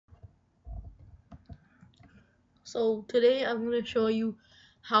So today I'm going to show you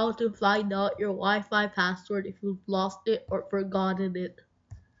how to find out your Wi-Fi password if you've lost it or forgotten it,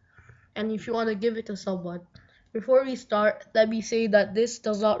 and if you want to give it to someone. Before we start, let me say that this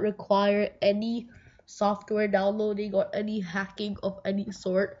does not require any software downloading or any hacking of any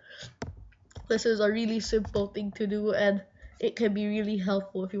sort. This is a really simple thing to do, and it can be really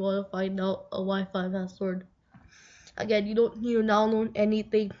helpful if you want to find out a Wi-Fi password. Again, you don't need to download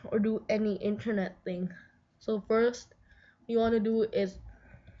anything or do any internet thing. So first, you want to do is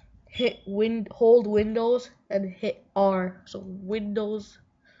hold Windows and hit R. So Windows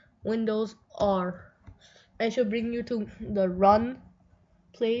R. It should bring you to the run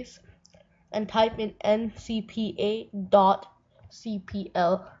place and type in ncpa.cpl.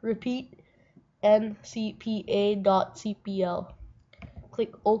 Repeat ncpa.cpl.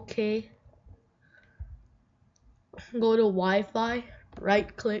 Click OK. Go to Wi-Fi.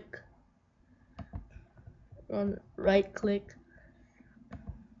 Right click. Right click.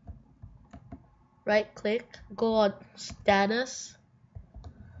 Right click. Go on status.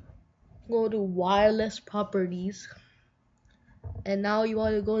 Go to wireless properties. And now you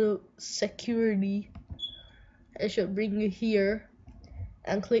want to go to security. It should bring you here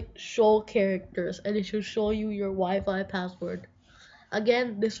and click show characters, and it should show you your Wi-Fi password.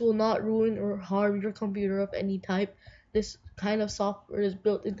 Again, this will not ruin or harm your computer of any type. This kind of software is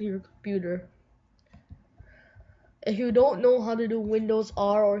built into your computer. If you don't know how to do Windows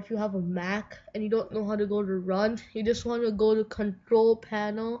R, or if you have a Mac and you don't know how to go to run, you just want to go to control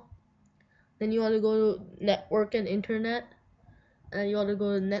panel, then you want to go to network and internet, and you want to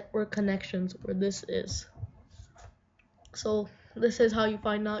go to network connections, where this is. So this is how you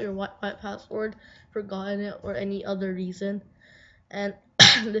find out your Wi-Fi password, forgotten it, or any other reason, and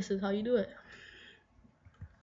this is how you do it.